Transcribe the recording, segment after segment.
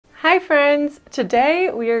Hi friends! Today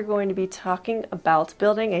we are going to be talking about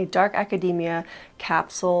building a dark academia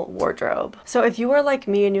capsule wardrobe. So if you are like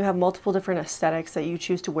me and you have multiple different aesthetics that you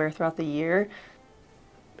choose to wear throughout the year,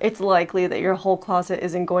 it's likely that your whole closet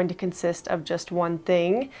isn't going to consist of just one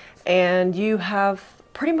thing, and you have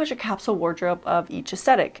pretty much a capsule wardrobe of each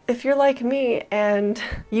aesthetic. If you're like me and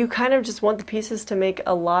you kind of just want the pieces to make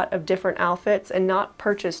a lot of different outfits and not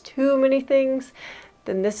purchase too many things,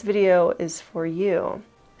 then this video is for you.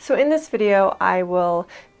 So in this video, I will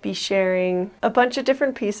be sharing a bunch of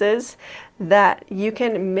different pieces that you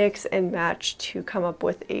can mix and match to come up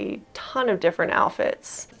with a ton of different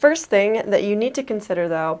outfits. First thing that you need to consider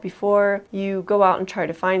though, before you go out and try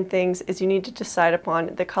to find things, is you need to decide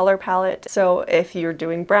upon the color palette. So if you're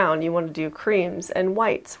doing brown, you want to do creams and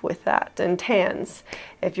whites with that, and tans.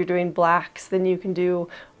 If you're doing blacks, then you can do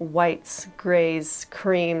whites, grays,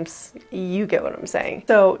 creams, you get what I'm saying.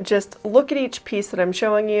 So just look at each piece that I'm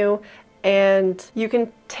showing you, and you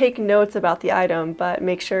can take notes about the item, but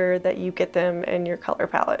make sure that you get them in your color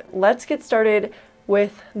palette. Let's get started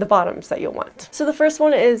with the bottoms that you'll want. So the first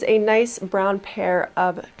one is a nice brown pair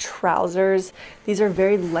of trousers. These are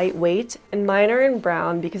very lightweight, and mine are in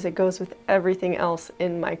brown because it goes with everything else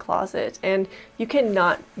in my closet, and you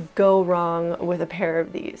cannot go wrong with a pair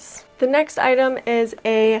of these. The next item is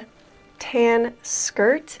a tan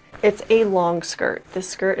skirt. It's a long skirt. This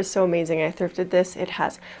skirt is so amazing. I thrifted this. It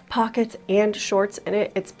has pockets and shorts in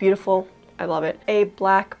it. It's beautiful. I love it. A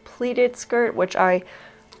black pleated skirt, which I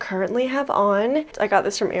currently have on. I got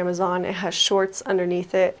this from Amazon. It has shorts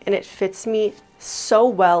underneath it, and it fits me so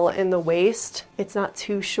well in the waist. It's not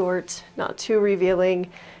too short, not too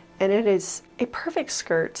revealing, and it is a perfect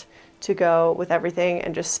skirt to go with everything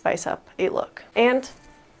and just spice up a look. And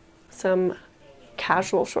some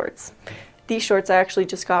casual shorts. These shorts I actually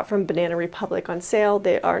just got from Banana Republic on sale.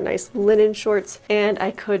 They are nice linen shorts, and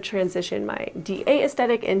I could transition my DA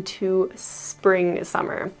aesthetic into spring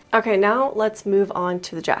summer. Okay, now let's move on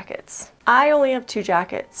to the jackets. I only have 2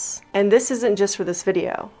 jackets, and this isn't just for this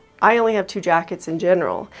video. I only have 2 jackets in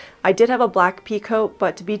general. I did have a black pea coat,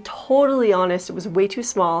 but to be totally honest, it was way too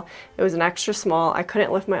small. It was an extra small. I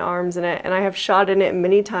couldn't lift my arms in it, and I have shot in it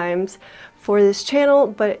many times for this channel,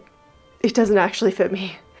 but it doesn't actually fit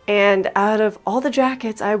me. And out of all the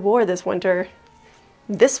jackets I wore this winter,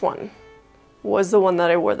 this one was the one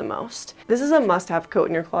that I wore the most. This is a must-have coat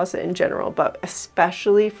in your closet in general, but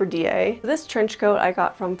especially for DA. This trench coat I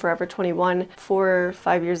got from Forever 21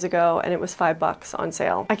 5 years ago, and it was $5 on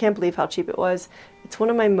sale. I can't believe how cheap it was. It's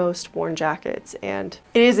one of my most worn jackets, and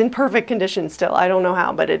it is in perfect condition still. I don't know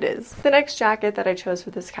how, but it is. The next jacket that I chose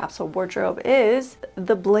for this capsule wardrobe is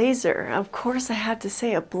the blazer. Of course I had to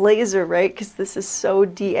say a blazer, right? Because this is so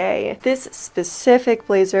DA. This specific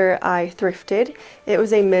blazer I thrifted. It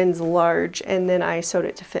was a men's large, and then I sewed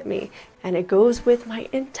it to fit me. And it goes with my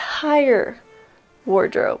entire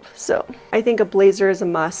wardrobe. So I think a blazer is a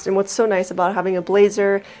must, and what's so nice about having a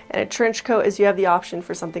blazer and a trench coat is you have the option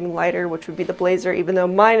for something lighter, which would be the blazer, even though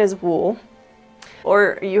mine is wool,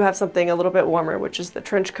 or you have something a little bit warmer, which is the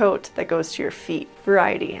trench coat that goes to your feet.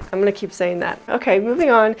 Variety. I'm gonna keep saying that. Okay,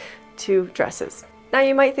 moving on to dresses. Now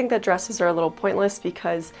you might think that dresses are a little pointless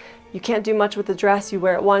because you can't do much with the dress. You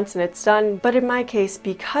wear it once and it's done, but in my case,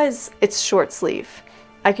 because it's short sleeve,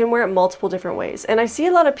 I can wear it multiple different ways. And I see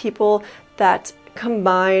a lot of people that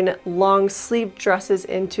combine long sleeve dresses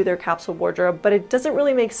into their capsule wardrobe, but it doesn't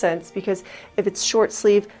really make sense because if it's short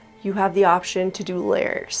sleeve, you have the option to do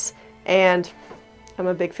layers. And I'm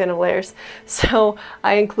a big fan of layers. So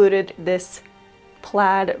I included this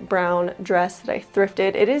plaid brown dress that I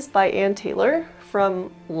thrifted. It is by Ann Taylor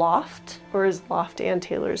from Loft, or is Loft Ann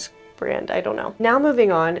Taylor's brand? I don't know. Now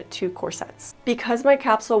moving on to corsets. Because my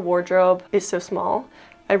capsule wardrobe is so small,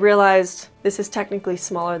 I realized this is technically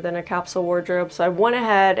smaller than a capsule wardrobe, so I went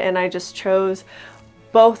ahead and I just chose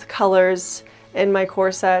both colors in my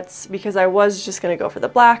corsets because I was just gonna go for the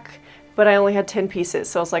black, but I only had 10 pieces,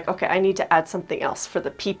 so I was like, okay, I need to add something else for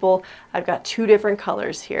the people. I've got 2 different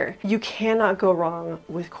colors here. You cannot go wrong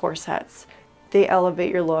with corsets. They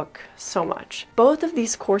elevate your look so much. Both of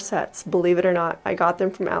these corsets, believe it or not, I got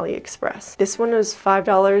them from AliExpress. This one was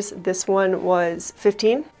 $5, this one was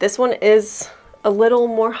 $15. This one is a little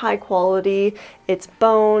more high quality. It's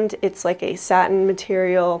boned, it's like a satin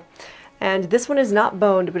material, and this one is not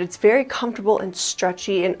boned, but it's very comfortable and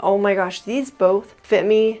stretchy, and oh my gosh, these both fit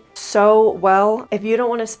me so well. If you don't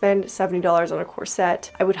want to spend $70 on a corset,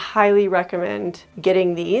 I would highly recommend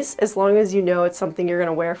getting these, as long as you know it's something you're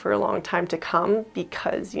gonna wear for a long time to come,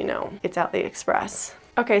 because you know it's AliExpress.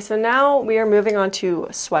 Okay, so now we are moving on to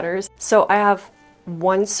sweaters. So I have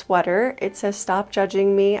one sweater. It says "Stop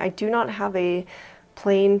Judging Me." I do not have a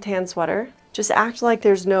plain tan sweater. Just act like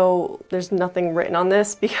there's nothing written on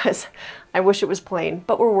this because I wish it was plain,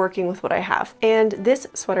 but we're working with what I have. And this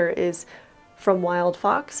sweater is from Wild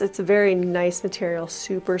Fox. It's a very nice material,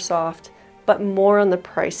 super soft, but more on the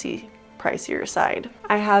pricier side.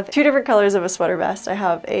 I have two different colors of a sweater vest. I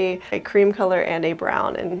have a cream color and a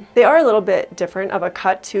brown, and they are a little bit different of a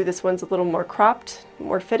cut too. This one's a little more cropped,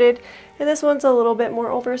 more fitted, and this one's a little bit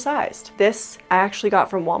more oversized. This I actually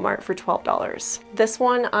got from Walmart for $12. This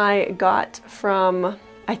one I got from,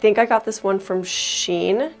 I think I got this one from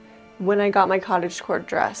Shein when I got my cottagecore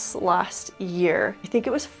dress last year. I think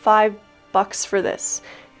it was $5 for this,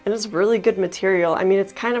 and it's really good material. I mean,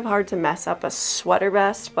 it's kind of hard to mess up a sweater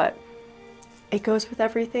vest, but it goes with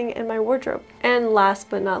everything in my wardrobe. And last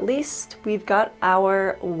but not least, we've got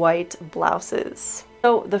our white blouses.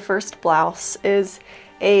 So the first blouse is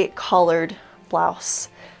a collared blouse.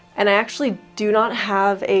 And I actually do not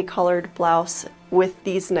have a collared blouse with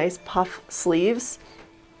these nice puff sleeves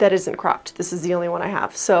that isn't cropped. This is the only one I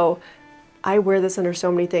have. So I wear this under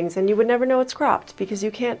so many things, and you would never know it's cropped because you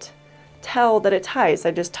can't tell that it ties.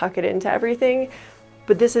 I just tuck it into everything.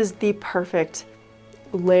 But this is the perfect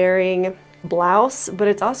layering blouse, but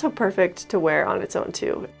it's also perfect to wear on its own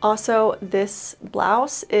too. Also, this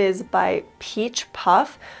blouse is by Peach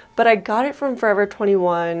Puff, but I got it from Forever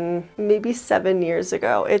 21 maybe 7 years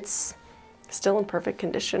ago. It's still in perfect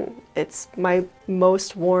condition. It's my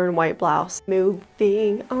most worn white blouse.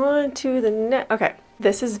 Moving on to the next. Okay,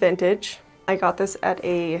 this is vintage. I got this at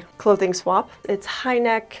a clothing swap. It's high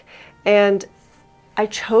neck, and I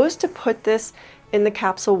chose to put this in the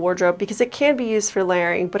capsule wardrobe because it can be used for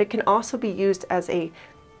layering, but it can also be used as a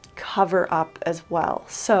cover up as well.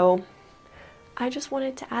 So I just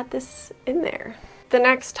wanted to add this in there. The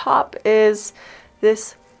next top is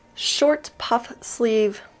this short puff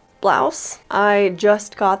sleeve blouse. I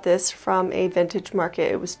just got this from a vintage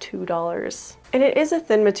market. It was $2. And it is a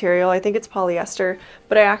thin material. I think it's polyester,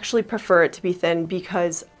 but I actually prefer it to be thin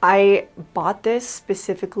because I bought this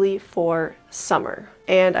specifically for summer.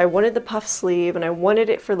 And I wanted the puff sleeve and I wanted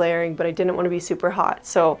it for layering, but I didn't want to be super hot.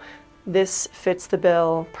 So this fits the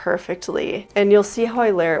bill perfectly. And you'll see how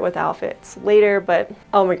I layer it with outfits later, but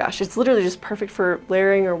oh my gosh, it's literally just perfect for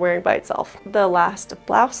layering or wearing by itself. The last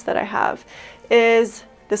blouse that I have is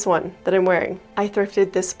this one that I'm wearing. I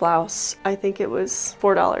thrifted this blouse. I think it was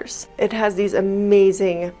 $4. It has these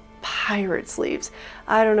amazing pirate sleeves.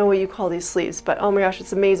 I don't know what you call these sleeves, but oh my gosh,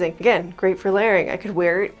 it's amazing. Again, great for layering. I could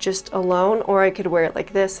wear it just alone, or I could wear it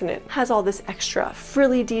like this, and it has all this extra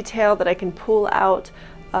frilly detail that I can pull out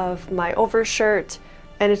of my overshirt,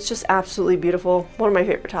 and it's just absolutely beautiful. One of my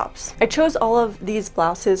favorite tops. I chose all of these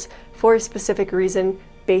blouses for a specific reason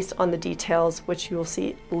based on the details, which you will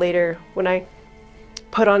see later when I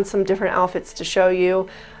put on some different outfits to show you,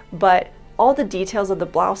 but all the details of the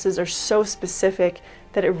blouses are so specific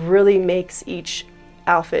that it really makes each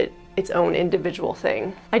outfit its own individual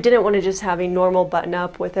thing. I didn't want to just have a normal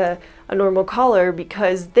button-up with a normal collar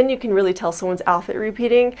because then you can really tell someone's outfit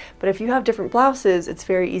repeating, but if you have different blouses, it's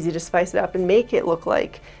very easy to spice it up and make it look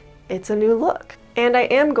like it's a new look. And I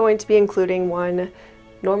am going to be including one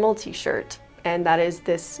normal t-shirt, and that is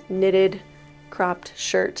this knitted cropped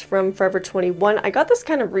shirt from Forever 21. I got this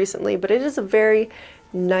kind of recently, but it is a very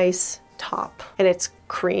nice top, and it's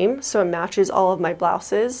cream, so it matches all of my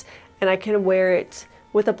blouses, and I can wear it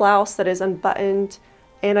with a blouse that is unbuttoned,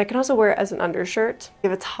 and I can also wear it as an undershirt.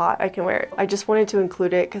 If it's hot, I can wear it. I just wanted to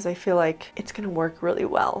include it because I feel like it's gonna work really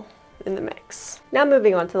well in the mix. Now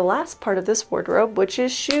moving on to the last part of this wardrobe, which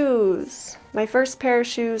is shoes. My first pair of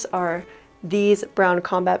shoes are these brown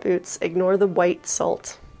combat boots. Ignore the white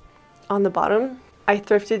salt on the bottom. I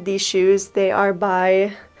thrifted these shoes. They are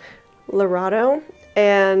by 𝒞𝓁𝑜𝓉𝒽𝒾𝓃,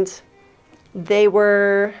 and they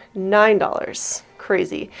were $9.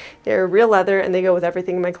 Crazy. They're real leather and they go with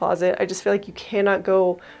everything in my closet. I just feel like you cannot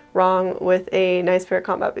go wrong with a nice pair of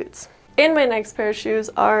combat boots. And my next pair of shoes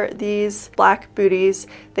are these black booties.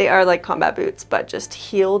 They are like combat boots, but just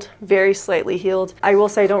heeled, very slightly heeled. I will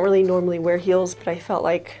say I don't really normally wear heels, but I felt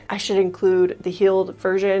like I should include the heeled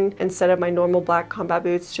version instead of my normal black combat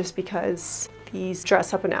boots just because these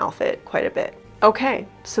dress up an outfit quite a bit. Okay,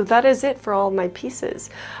 so that is it for all of my pieces.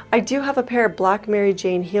 I do have a pair of black Mary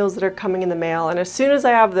Jane heels that are coming in the mail, and as soon as I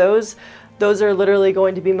have those are literally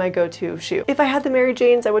going to be my go-to shoe. If I had the Mary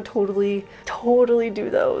Janes, I would totally do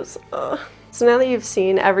those. So now that you've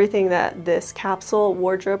seen everything that this capsule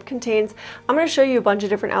wardrobe contains, I'm going to show you a bunch of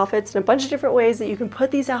different outfits and a bunch of different ways that you can put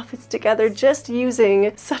these outfits together just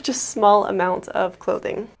using such a small amount of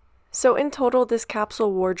clothing. So in total, this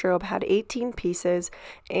capsule wardrobe had 18 pieces,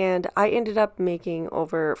 and I ended up making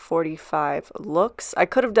over 45 looks. I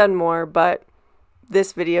could have done more, but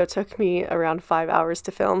This video took me around 5 hours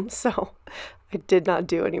to film, so I did not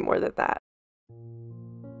do any more than that.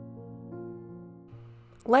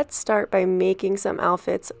 Let's start by making some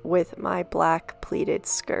outfits with my black pleated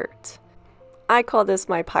skirt. I call this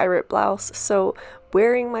my pirate blouse, so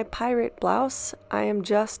wearing my pirate blouse, I am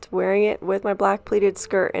just wearing it with my black pleated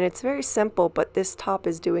skirt, and it's very simple, but this top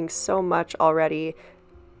is doing so much already.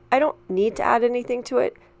 I don't need to add anything to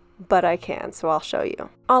it, but I can, so I'll show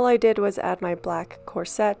you. All I did was add my black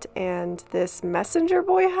corset and this messenger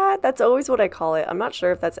boy hat. That's always what I call it. I'm not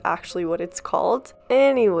sure if that's actually what it's called.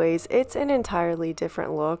 Anyways, it's an entirely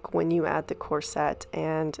different look when you add the corset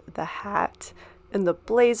and the hat and the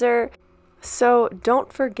blazer. So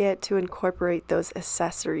don't forget to incorporate those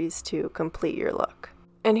accessories to complete your look.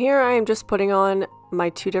 And here I am just putting on my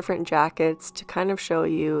 2 different jackets to kind of show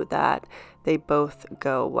you that they both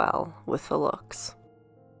go well with the looks.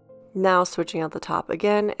 Now switching out the top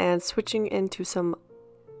again and switching into some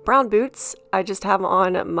brown boots. I just have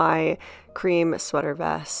on my cream sweater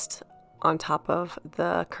vest on top of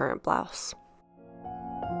the current blouse.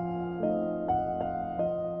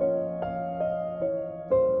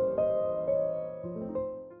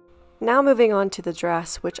 Now moving on to the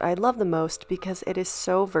dress, which I love the most because it is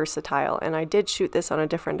so versatile, and I did shoot this on a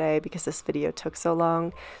different day because this video took so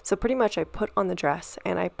long. So pretty much I put on the dress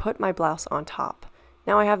and I put my blouse on top.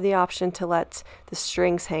 Now I have the option to let the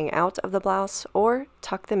strings hang out of the blouse or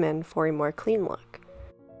tuck them in for a more clean look.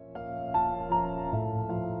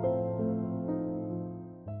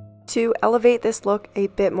 To elevate this look a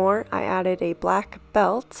bit more, I added a black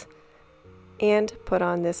belt and put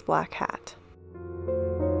on this black hat.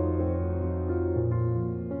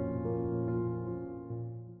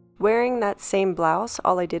 Wearing that same blouse,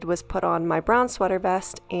 all I did was put on my brown sweater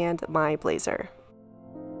vest and my blazer.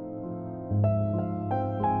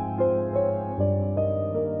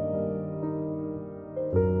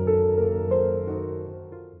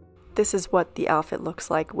 This is what the outfit looks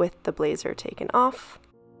like with the blazer taken off.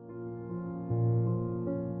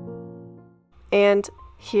 And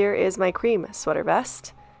here is my cream sweater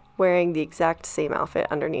vest, wearing the exact same outfit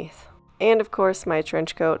underneath. And of course, my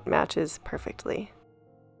trench coat matches perfectly.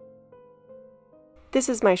 This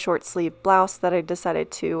is my short sleeve blouse that I decided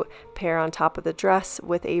to pair on top of the dress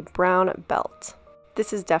with a brown belt.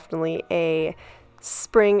 This is definitely a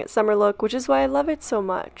spring summer look, which is why I love it so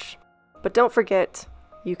much. But don't forget,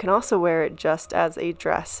 you can also wear it just as a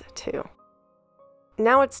dress too.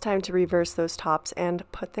 Now it's time to reverse those tops and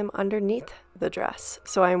put them underneath the dress.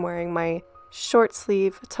 So I'm wearing my short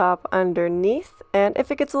sleeve top underneath, and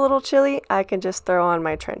if it gets a little chilly, I can just throw on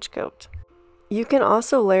my trench coat. You can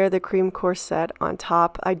also layer the cream corset on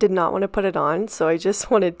top. I did not want to put it on, so I just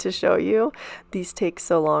wanted to show you. These take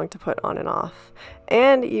so long to put on and off.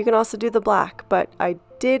 And you can also do the black, but I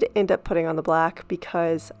did end up putting on the black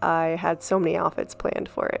because I had so many outfits planned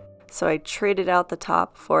for it. So I traded out the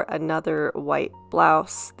top for another white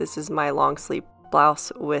blouse. This is my long sleeve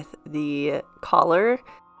blouse with the collar,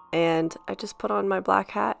 and I just put on my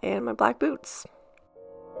black hat and my black boots.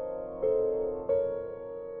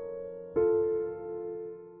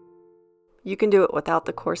 You can do it without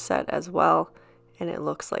the corset as well, and it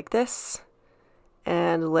looks like this.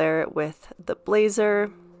 And layer it with the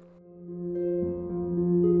blazer.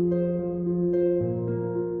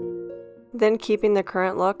 Then keeping the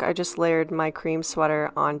current look, I just layered my cream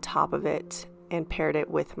sweater on top of it and paired it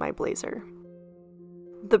with my blazer.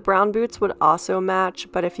 The brown boots would also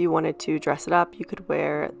match, but if you wanted to dress it up, you could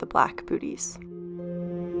wear the black booties.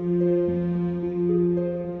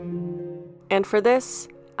 And for this,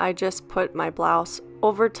 I just put my blouse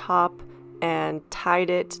over top and tied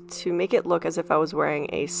it to make it look as if I was wearing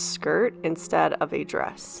a skirt instead of a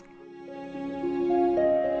dress.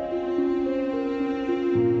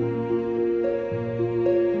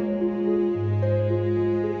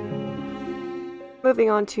 Moving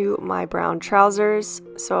on to my brown trousers.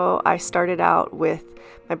 So I started out with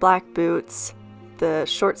my black boots, the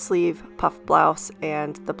short sleeve puff blouse,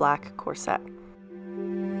 and the black corset.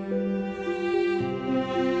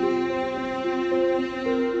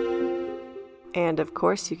 And of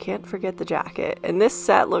course, you can't forget the jacket. And this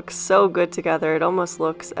set looks so good together. It almost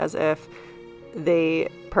looks as if they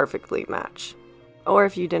perfectly match. Or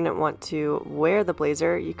if you didn't want to wear the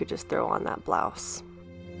blazer, you could just throw on that blouse.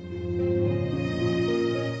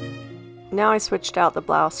 Now I switched out the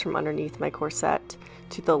blouse from underneath my corset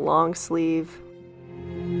to the long sleeve.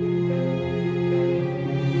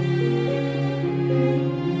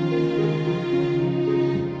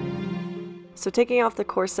 So taking off the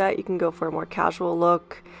corset, you can go for a more casual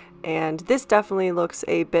look, and this definitely looks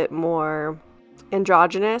a bit more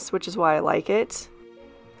androgynous, which is why I like it.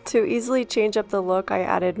 To easily change up the look, I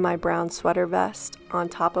added my brown sweater vest on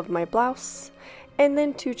top of my blouse, and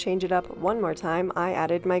then to change it up one more time, I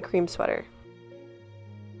added my cream sweater.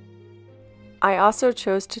 I also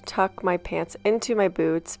chose to tuck my pants into my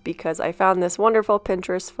boots because I found this wonderful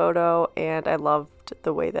Pinterest photo and I loved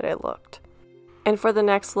the way that it looked. And for the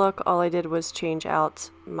next look, all I did was change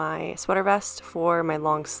out my sweater vest for my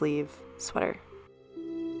long sleeve sweater.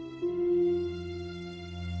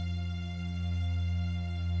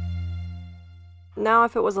 Now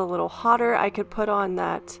if it was a little hotter, I could put on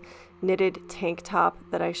that knitted tank top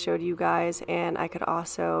that I showed you guys, and I could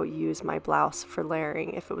also use my blouse for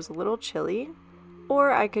layering if it was a little chilly,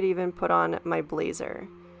 or I could even put on my blazer.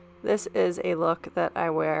 This is a look that I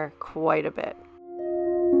wear quite a bit.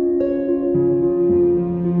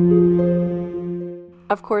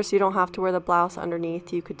 Of course, you don't have to wear the blouse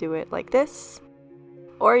underneath. You could do it like this,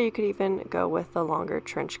 or you could even go with the longer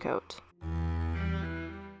trench coat.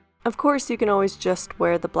 Of course, you can always just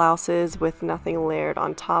wear the blouses with nothing layered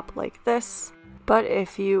on top like this, but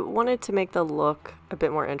if you wanted to make the look a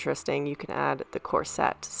bit more interesting, you can add the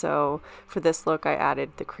corset. So for this look, I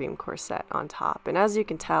added the cream corset on top, and as you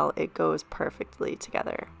can tell, it goes perfectly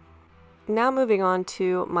together. Now moving on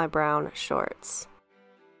to my brown shorts.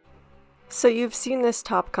 So you've seen this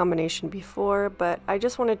top combination before, but I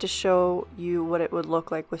just wanted to show you what it would look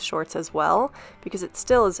like with shorts as well, because it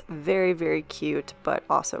still is very, very cute, but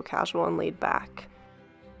also casual and laid back.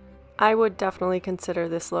 I would definitely consider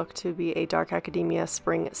this look to be a dark academia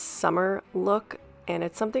spring summer look, and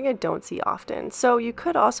it's something I don't see often. So you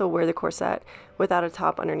could also wear the corset without a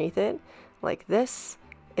top underneath it, like this,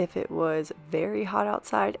 if it was very hot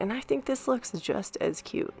outside, and I think this looks just as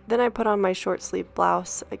cute. Then I put on my short sleeve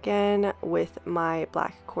blouse again with my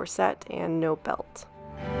black corset and no belt.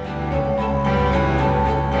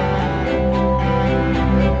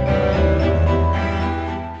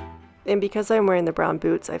 And because I'm wearing the brown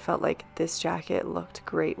boots, I felt like this jacket looked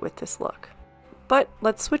great with this look. But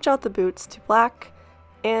let's switch out the boots to black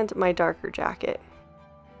and my darker jacket.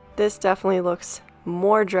 This definitely looks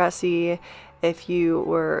more dressy if you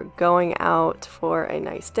were going out for a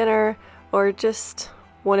nice dinner or just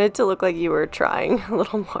wanted to look like you were trying a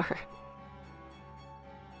little more.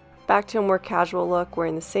 Back to a more casual look,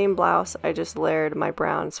 wearing the same blouse, I just layered my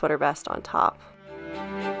brown sweater vest on top.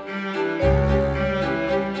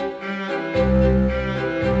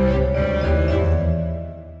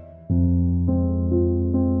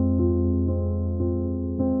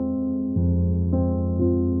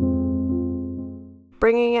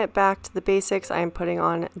 Bringing it back to the basics, I am putting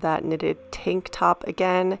on that knitted tank top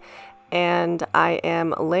again, and I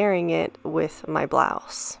am layering it with my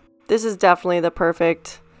blouse. This is definitely the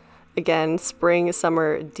perfect, again, spring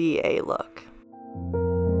summer DA look.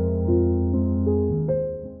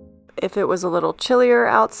 If it was a little chillier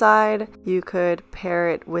outside, you could pair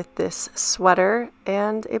it with this sweater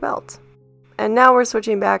and a belt. And now we're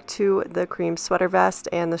switching back to the cream sweater vest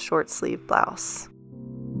and the short sleeve blouse.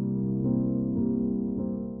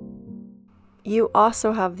 You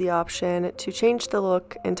also have the option to change the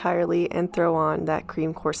look entirely and throw on that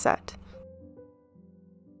cream corset.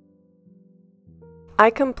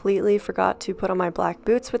 I completely forgot to put on my black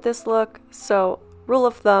boots with this look, so rule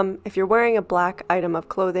of thumb, if you're wearing a black item of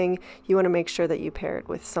clothing, you want to make sure that you pair it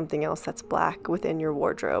with something else that's black within your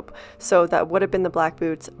wardrobe. So that would have been the black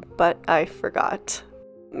boots, but I forgot.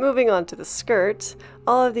 Moving on to the skirt,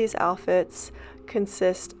 all of these outfits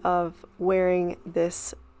consist of wearing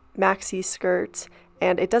this maxi skirt,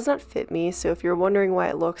 and it does not fit me, so if you're wondering why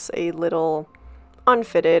it looks a little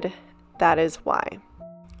unfitted, that is why.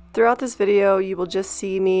 Throughout this video, you will just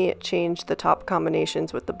see me change the top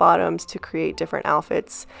combinations with the bottoms to create different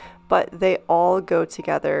outfits, but they all go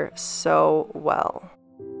together so well.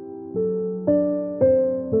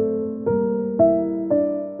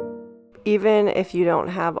 Even if you don't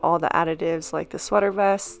have all the additives like the sweater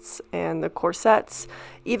vests and the corsets,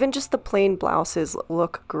 even just the plain blouses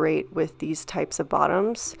look great with these types of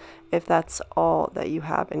bottoms if that's all that you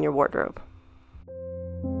have in your wardrobe.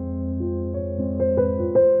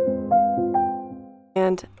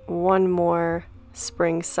 And one more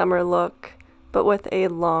spring summer look, but with a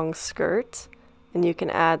long skirt, and you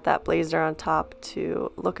can add that blazer on top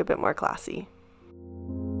to look a bit more classy.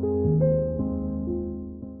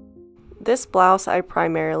 This blouse I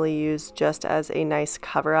primarily use just as a nice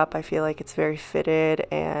cover-up. I feel like it's very fitted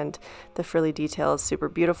and the frilly detail is super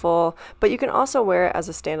beautiful, but you can also wear it as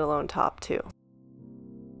a standalone top too.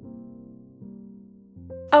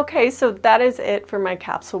 Okay, so that is it for my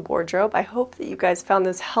capsule wardrobe. I hope that you guys found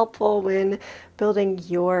this helpful when building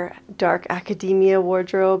your dark academia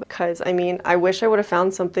wardrobe, because I mean, I wish I would have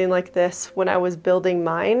found something like this when I was building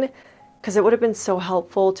mine, because it would have been so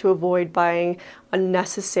helpful to avoid buying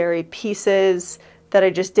unnecessary pieces that I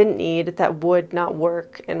just didn't need that would not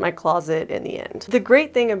work in my closet in the end. The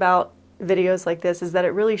great thing about videos like this is that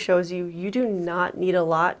it really shows you do not need a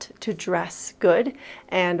lot to dress good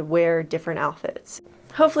and wear different outfits.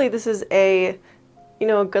 Hopefully this is a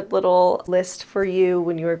good little list for you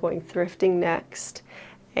when you are going thrifting next,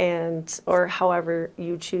 or however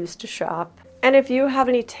you choose to shop. And if you have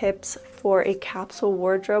any tips for a capsule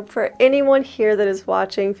wardrobe for anyone here that is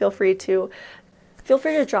watching, feel free to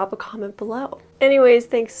drop a comment below. Anyways,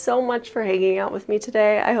 thanks so much for hanging out with me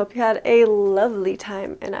today. I hope you had a lovely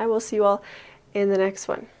time, and I will see you all in the next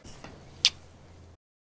one.